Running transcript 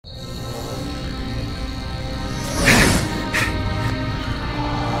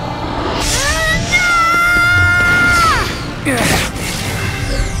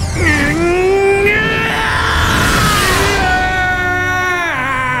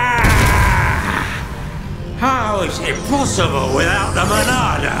Oh, it's impossible without the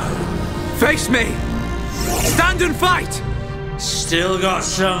Monado. Face me! Stand and fight! Still got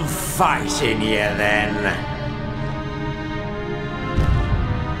some fight in you, then.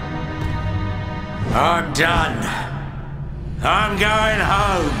 I'm done. I'm going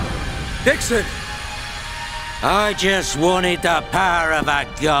home. Dickson! I just wanted the power of a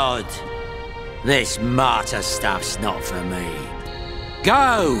god. This martyr stuff's not for me.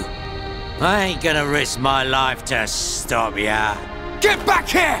 Go! I ain't gonna risk my life to stop ya. Get back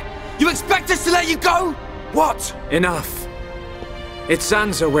here! You expect us to let you go? What? Enough. It's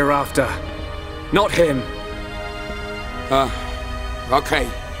Sansa we're after, not him. Okay.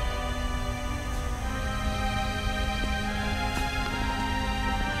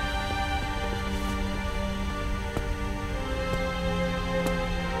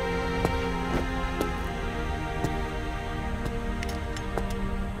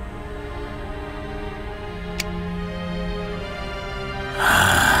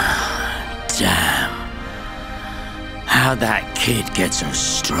 Damn. How'd that kid get so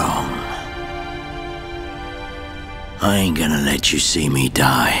strong? I ain't gonna let you see me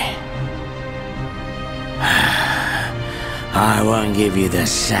die. I won't give you the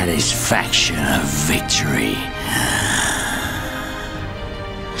satisfaction of victory.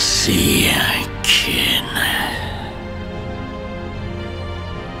 See ya, kid.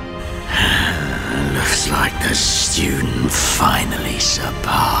 Looks like the student finally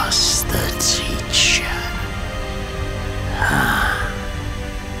surpassed the teacher.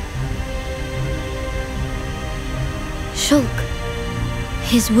 Shulk.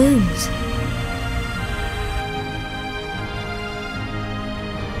 His wounds.